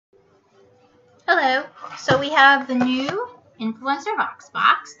Hello. So we have the new Influencer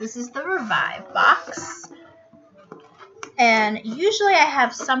box. This is the Revive box. And usually I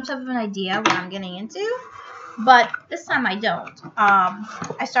have some type of an idea what I'm getting into, but this time I don't.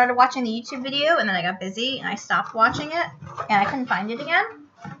 I started watching the YouTube video and then I got busy and I stopped watching it and I couldn't find it again.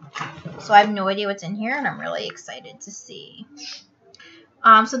 So I have no idea what's in here and I'm really excited to see.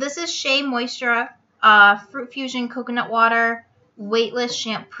 So this is Shea Moisture, Fruit Fusion Coconut Water, Weightless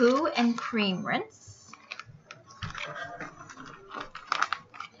Shampoo and Cream Rinse.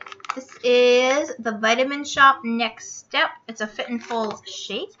 This is the Vitamin Shop Next Step. It's a Fit and Full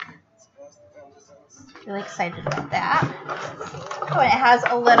shake. Really excited about that. Oh, and it has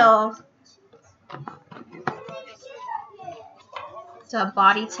a little, it's a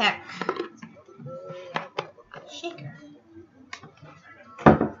Body Tech shaker.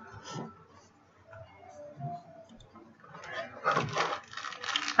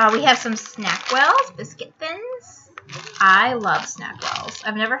 We have some Snackwells, biscuit thins. I love Snackwells.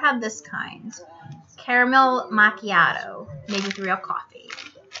 I've never had this kind. Caramel macchiato, made with real coffee.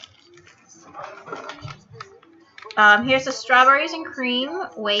 Here's the strawberries and cream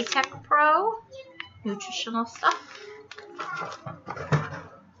Whey Tech Pro, nutritional stuff.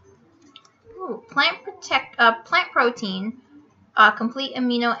 Ooh, plant protein, complete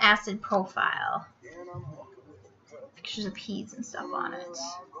amino acid profile. Pictures of peas and stuff on it.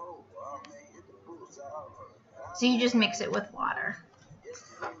 So you just mix it with water.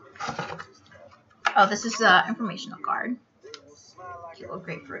 Oh, this is the informational card. Cute little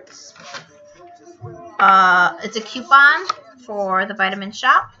grapefruits. It's a coupon for the Vitamin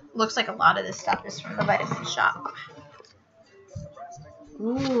Shop. Looks like a lot of this stuff is from the Vitamin Shop.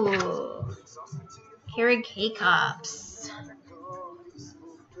 Ooh. Keurig K-Cups.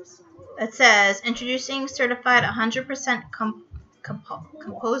 It says, introducing certified 100%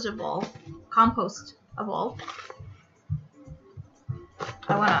 compostable.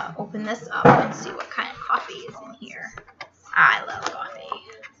 I want to open this up and see what kind of coffee is in here. I love coffee.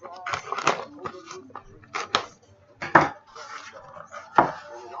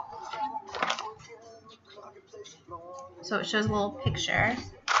 So it shows a little picture.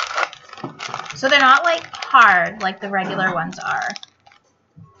 So they're not like hard like the regular ones are.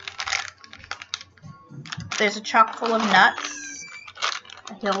 There's a chock full of nuts,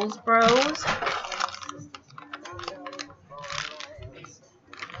 a Hillsborough.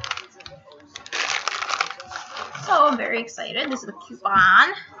 So I'm very excited. This is a coupon.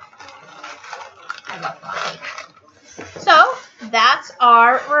 I love coffee. So that's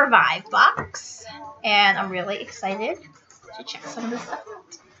our Revive box, and I'm really excited to check some of this stuff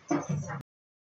out.